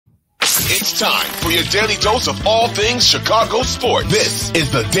It's time for your daily dose of all things Chicago sports. This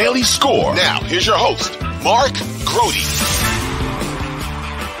is the Daily Score. Now, here's your host, Mark Grote.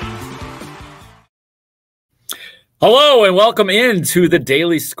 Hello and welcome into the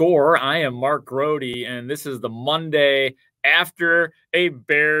Daily Score. I am Mark Grote, and this is the Monday after a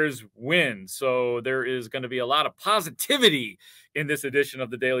Bears win. So there is going to be a lot of positivity in this edition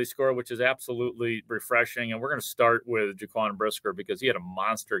of the Daily Score, which is absolutely refreshing. And we're going to start with Jaquan Brisker because he had a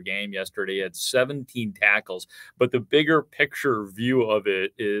monster game yesterday. He had 17 tackles. But the bigger picture view of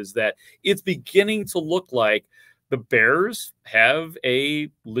it is that it's beginning to look like the Bears have a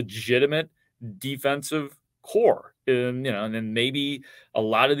legitimate defensive core. And then maybe a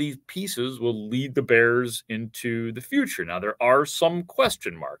lot of these pieces will lead the Bears into the future. Now, there are some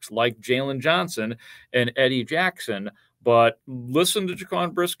question marks like Jalen Johnson and Eddie Jackson, but listen to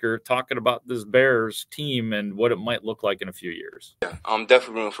Jaquan Brisker talking about this Bears team and what it might look like in a few years. Yeah, I'm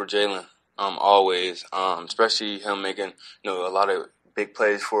definitely rooting for Jalen, always, especially him making a lot of big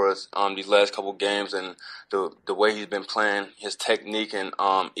plays for us these last couple games, and the way he's been playing, his technique, and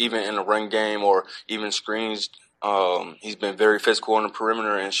even in the run game or even screens. He's been very physical on the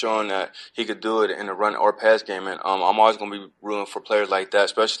perimeter and showing that he could do it in the run or pass game. And I'm always going to be rooting for players like that,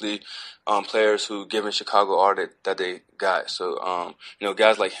 especially players who given Chicago all that they got. So,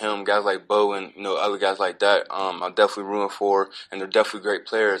 guys like him, guys like Bo, and other guys like that, I'm definitely rooting for, and they're definitely great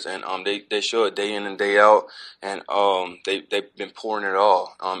players. And they show it day in and day out, and they've been pouring it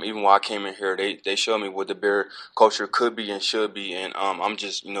all. Even while I came in here, they showed me what the Bear culture could be and should be, and I'm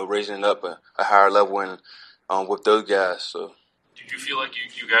just raising it up a higher level and. With those guys. So, do you feel like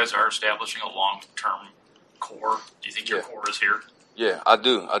you guys are establishing a long-term core? Do you think your core is here? Yeah, I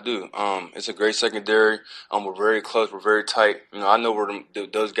do. It's a great secondary. We're very close. We're very tight. I know where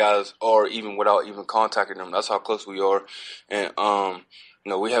those guys are even without even contacting them. That's how close we are. And,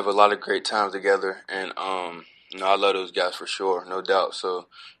 we have a lot of great times together. And, I love those guys for sure, no doubt. So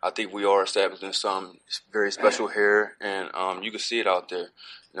I think we are establishing something very special here. And you can see it out there.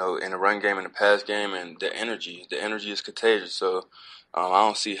 In the run game and the pass game, and the energy is contagious. So I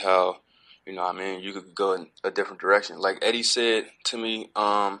don't see how, you could go in a different direction. Like Eddie said to me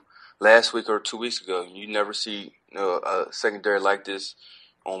last week or 2 weeks ago, you never see a secondary like this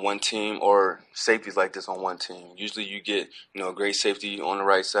on one team or safeties like this on one team. Usually you get a great safety on the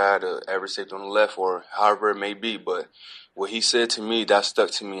right side, an average safety on the left, or however it may be. But what he said to me, that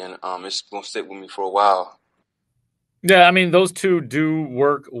stuck to me, and it's going to stick with me for a while. Yeah, I mean, those two do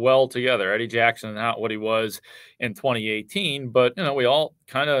work well together. Eddie Jackson, not what he was in 2018, but, we all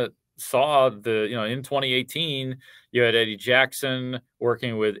kind of saw in 2018, you had Eddie Jackson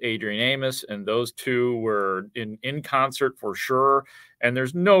working with Adrian Amos, and those two were in concert for sure. And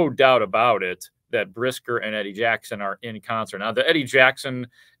there's no doubt about it that Brisker and Eddie Jackson are in concert. Now, the Eddie Jackson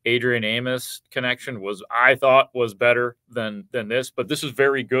Adrian Amos connection I thought was better than this, but this is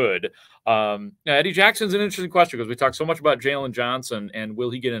very good. Eddie Jackson's an interesting question because we talk so much about Jalen Johnson and will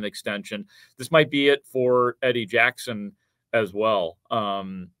he get an extension? This might be it for Eddie Jackson as well,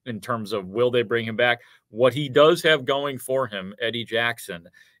 in terms of will they bring him back? What he does have going for him, Eddie Jackson,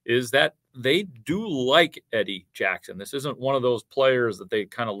 is that they do like Eddie Jackson. This isn't one of those players that they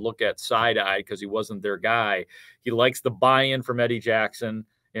kind of look at side-eye because he wasn't their guy. He likes the buy-in from Eddie Jackson.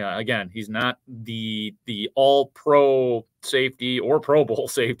 Again, he's not the all-pro safety or Pro Bowl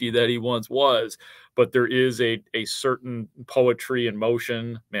safety that he once was, but there is a certain poetry and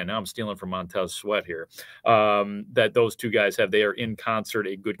motion. Man, now I'm stealing from Montez Sweat here, that those two guys have. They are in concert,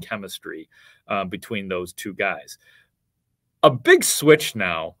 a good chemistry between those two guys. A big switch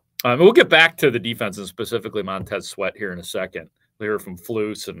now. We'll get back to the defense and specifically Montez Sweat here in a second. We'll hear from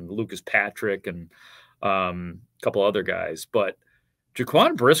Flus and Lucas Patrick and a couple other guys. But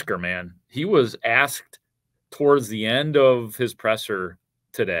Jaquan Brisker, man, he was asked towards the end of his presser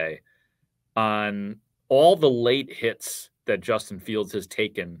today on all the late hits that Justin Fields has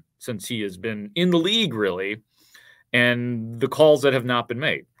taken since he has been in the league, really, and the calls that have not been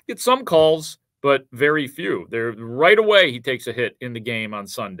made. Get some calls, but very few. They're right away he takes a hit in the game on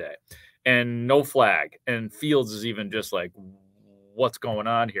Sunday and no flag. And Fields is even just like, what's going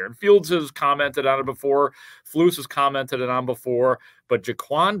on here? And Fields has commented on it before. Flus has commented on before. But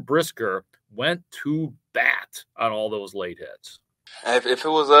Jaquan Brisker went to bat on all those late hits. If it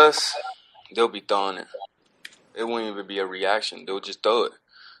was us, they'll be throwing it. It wouldn't even be a reaction. They'll just throw it.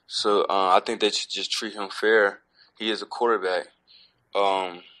 So I think they should just treat him fair. He is a quarterback.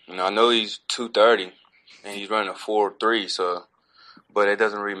 I know he's 230 and he's running a 4.3, so but it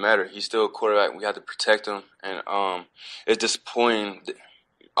doesn't really matter. He's still a quarterback. We have to protect him, and it's disappointing.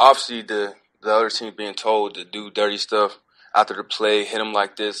 Obviously, the other team being told to do dirty stuff, after the play, hit him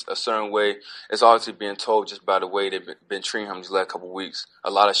like this a certain way. It's obviously being told just by the way they've been treating him these last couple of weeks. A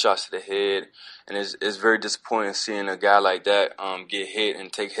lot of shots to the head, and it's very disappointing seeing a guy like that get hit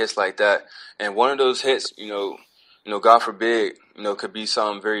and take hits like that. And one of those hits, God forbid, could be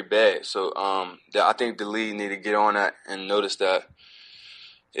something very bad. So I think the league need to get on that and notice that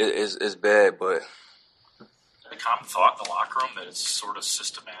it's bad. But a common thought in the locker room that it's sort of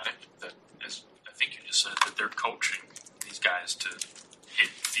systematic. That, as I think you just said, that they're coaching these guys to hit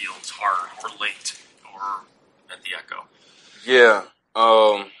Fields hard or late or at the echo. Yeah,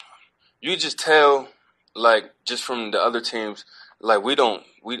 you just tell, like, just from the other teams, like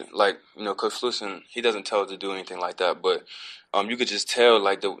Coach Flusen, he doesn't tell us to do anything like that, but you could just tell,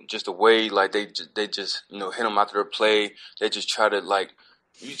 like, the way, like, they just hit them after their play. They just try to, like,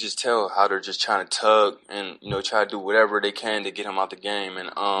 you just tell how they're just trying to tug and try to do whatever they can to get him out the game, and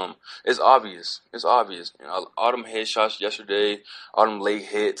it's obvious. It's obvious. All them headshots yesterday, all them late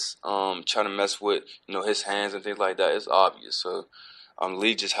hits, trying to mess with his hands and things like that. It's obvious. So the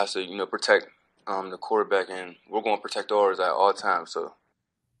league just has to protect the quarterback, and we're going to protect ours at all times. So.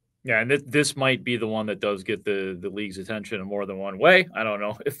 Yeah, and this might be the one that does get the league's attention in more than one way. I don't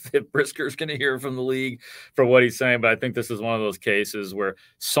know if Brisker's going to hear from the league for what he's saying, but I think this is one of those cases where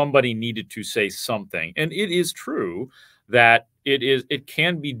somebody needed to say something. And it is true that it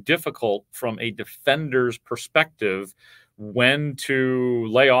can be difficult from a defender's perspective when to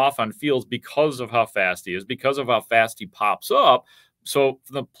lay off on Fields because of how fast he is, because of how fast he pops up. So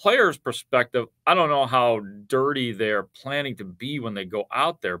from the player's perspective, I don't know how dirty they're planning to be when they go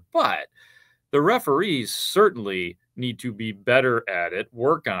out there, but the referees certainly need to be better at it,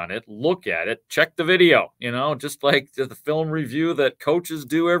 work on it, look at it, check the video, just like the film review that coaches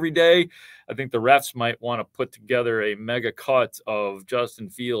do every day. I think the refs might want to put together a mega cut of Justin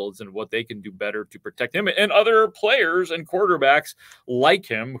Fields and what they can do better to protect him and other players and quarterbacks like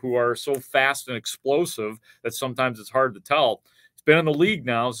him who are so fast and explosive that sometimes it's hard to tell. Been in the league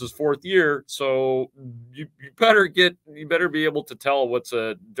now. This is his 4th year, so you better be able to tell what's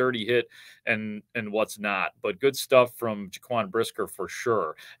a dirty hit and what's not. But good stuff from Jaquan Brisker for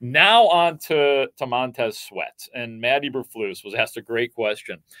sure. Now on to Montez Sweat, and Matt Eberflus was asked a great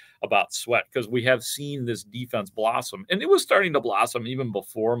question about Sweat because we have seen this defense blossom, and it was starting to blossom even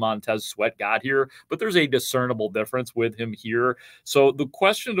before Montez Sweat got here. But there's a discernible difference with him here. So the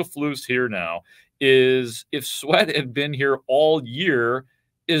question to Flus here now is, if Sweat had been here all year,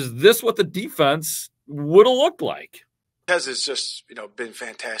 is this what the defense would have looked like? Montez has just, been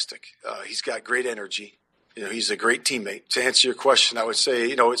fantastic. He's got great energy. He's a great teammate. To answer your question, I would say,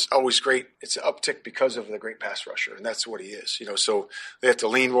 it's always great. It's an uptick because of the great pass rusher, and that's what he is. So they have to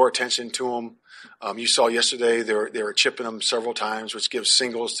lean more attention to him. You saw yesterday they were chipping him several times, which gives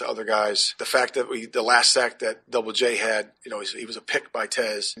singles to other guys. The fact that the last sack that Double J had, he was a pick by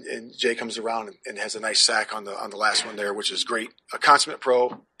Tez, and Jay comes around and has a nice sack on the last one there, which is great. A consummate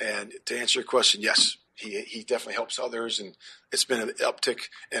pro. And to answer your question, yes. He definitely helps others, and it's been an uptick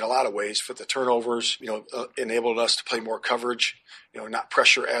in a lot of ways. For the turnovers, enabled us to play more coverage, not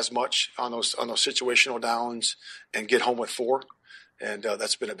pressure as much on those situational downs, and get home with 4, and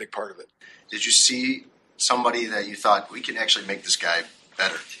that's been a big part of it. Did you see somebody that you thought, we can actually make this guy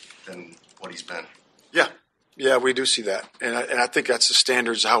better than what he's been? Yeah, we do see that, and I think that's the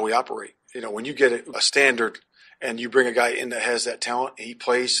standards of how we operate. When you get a standard and you bring a guy in that has that talent, and he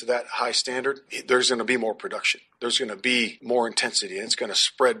plays to that high standard, there's going to be more production. There's going to be more intensity, and it's going to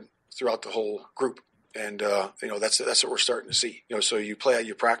spread throughout the whole group. And, that's what we're starting to see. So you play out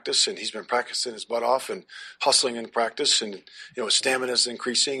your practice, and he's been practicing his butt off and hustling in practice, and, his stamina is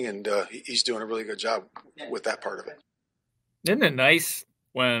increasing, and he's doing a really good job with that part of it. Isn't it nice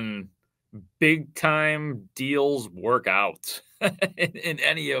when big-time deals work out in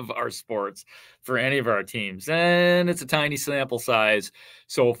any of our sports for any of our teams? And it's a tiny sample size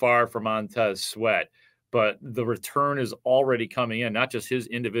so far for Montez Sweat, but the return is already coming in, not just his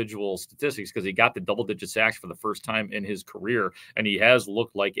individual statistics, because he got the double-digit sacks for the first time in his career, and he has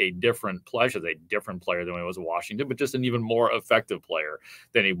looked like a different player than when he was in Washington, but just an even more effective player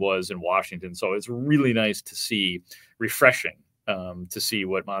than he was in Washington. So it's really nice to see, refreshing to see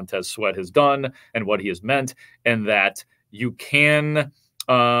what Montez Sweat has done and what he has meant, and that you can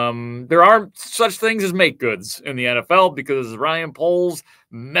there aren't such things as make goods in the NFL, because Ryan Poles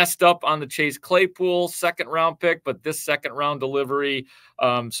messed up on the Chase Claypool 2nd-round pick, but this 2nd-round delivery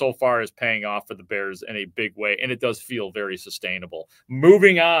so far is paying off for the Bears in a big way, and it does feel very sustainable.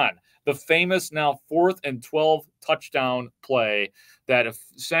 Moving on, the famous now 4th and 12 touchdown play that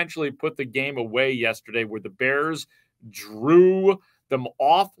essentially put the game away yesterday, where the Bears drew the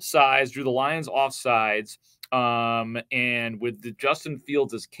Lions off sides And with the Justin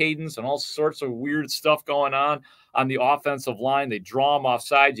Fields' cadence and all sorts of weird stuff going on the offensive line, they draw him off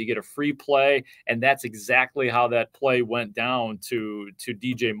sides. You get a free play, and that's exactly how that play went down to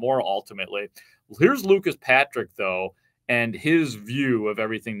DJ Moore ultimately. Here's Lucas Patrick, though, and his view of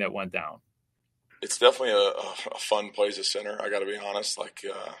everything that went down. It's definitely a fun play as a center. I got to be honest. Like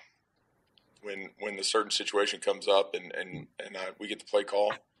when the certain situation comes up and we get the play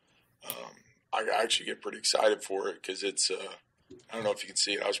call, I actually get pretty excited for it because it's I don't know if you can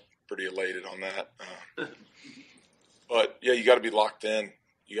see it. I was pretty elated on that. But yeah, you got to be locked in.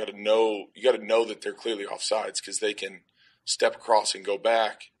 You got to know that they're clearly offsides because they can step across and go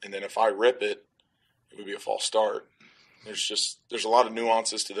back, and then if I rip it, it would be a false start. There's a lot of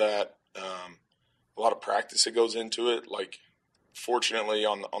nuances to that. A lot of practice that goes into it. Like, fortunately,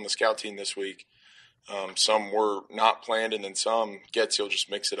 on the scout team this week, some were not planned, and then some he'll just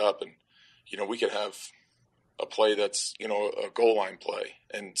mix it up, and we could have a play that's a goal line play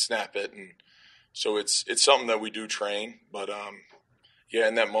and snap it, and so it's something that we do train. But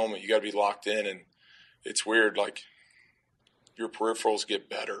in that moment, you got to be locked in, and it's weird. Like, your peripherals get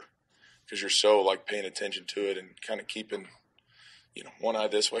better because you're so paying attention to it and kind of keeping one eye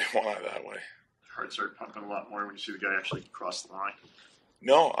this way, one eye that way. Heart start pumping a lot more when you see the guy actually cross the line.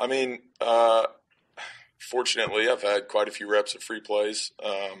 No, I mean, fortunately, I've had quite a few reps of free plays,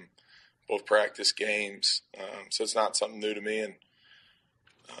 both practice games, so it's not something new to me. And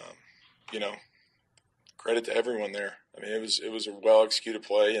credit to everyone there. I mean, it was a well executed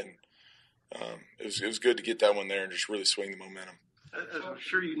play, and it was good to get that one there and just really swing the momentum. As I'm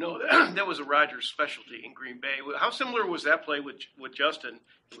sure you know, that was a Rodgers specialty in Green Bay. How similar was that play with Justin,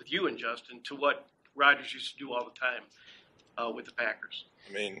 with you and Justin, to what Rodgers used to do all the time with the Packers?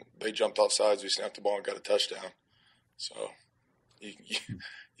 I mean, they jumped off sides, we snapped the ball and got a touchdown. So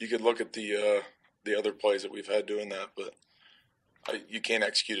you could look at the other plays that we've had doing that, but you can't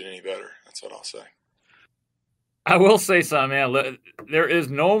execute it any better. That's what I'll say. I will say something, man. There is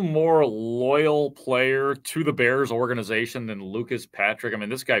no more loyal player to the Bears organization than Lucas Patrick. I mean,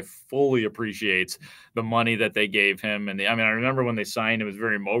 this guy fully appreciates the money that they gave him. And I remember when they signed him, it was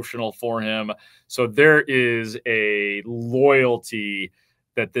very emotional for him. So there is a loyalty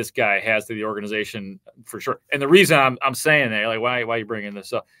that this guy has to the organization for sure. And the reason I'm saying that, why are you bringing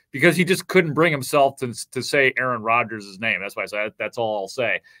this up? Because he just couldn't bring himself to say Aaron Rodgers' name. That's why I say that's all I'll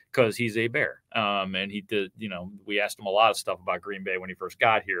say, because he's a Bear. And he did, we asked him a lot of stuff about Green Bay when he first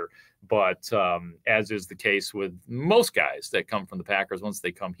got here. But as is the case with most guys that come from the Packers, once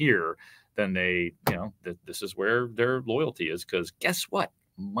they come here, then they, this is where their loyalty is, because guess what?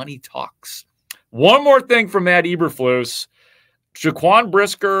 Money talks. One more thing from Matt Eberflus. Jaquan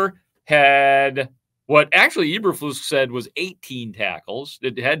Brisker had what actually Eberflus said was 18 tackles.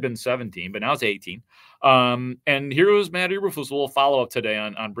 It had been 17, but now it's 18. And here was Matt Eberflus, a little follow-up today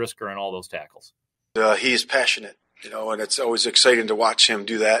on Brisker and all those tackles. He is passionate, and it's always exciting to watch him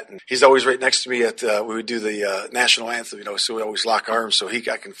do that. And he's always right next to me when we do the national anthem, so we always lock arms, so I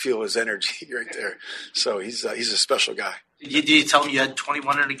can feel his energy right there. So he's a special guy. Did you tell him you had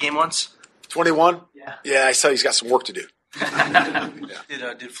 21 in a game once? 21? Yeah. Yeah, I saw he's got some work to do. Yeah.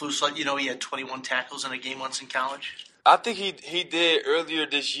 Did Flus let you know he had 21 tackles in a game once in college? I think he did earlier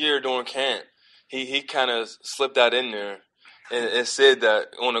this year during camp. He kind of slipped that in there and said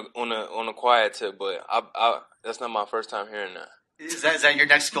that on a quiet tip, but I that's not my first time hearing that. Is that your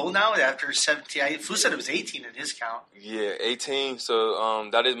next goal now after 17? Flus said it was 18 in his count. Yeah, 18. So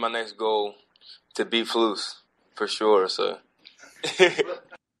that is my next goal, to beat Flus for sure. So.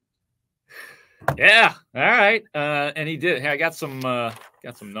 Yeah. All right. And he did. Hey, I got some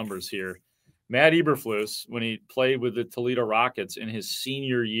numbers here. Matt Eberflus, when he played with the Toledo Rockets in his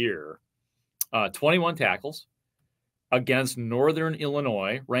senior year, 21 tackles against Northern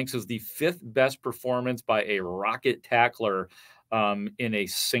Illinois, ranks as the 5th best performance by a Rocket tackler in a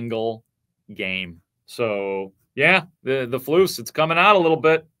single game. So yeah, the Flus, it's coming out a little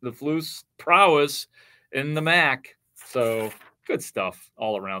bit. The Flus prowess in the MAC. So good stuff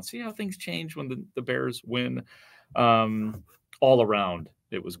all around. See how things change when the Bears win. All around,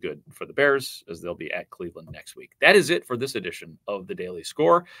 it was good for the Bears, as they'll be at Cleveland next week. That is it for this edition of the Daily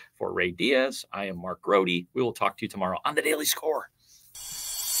Score. For Ray Diaz, I am Mark Grote. We will talk to you tomorrow on the Daily Score.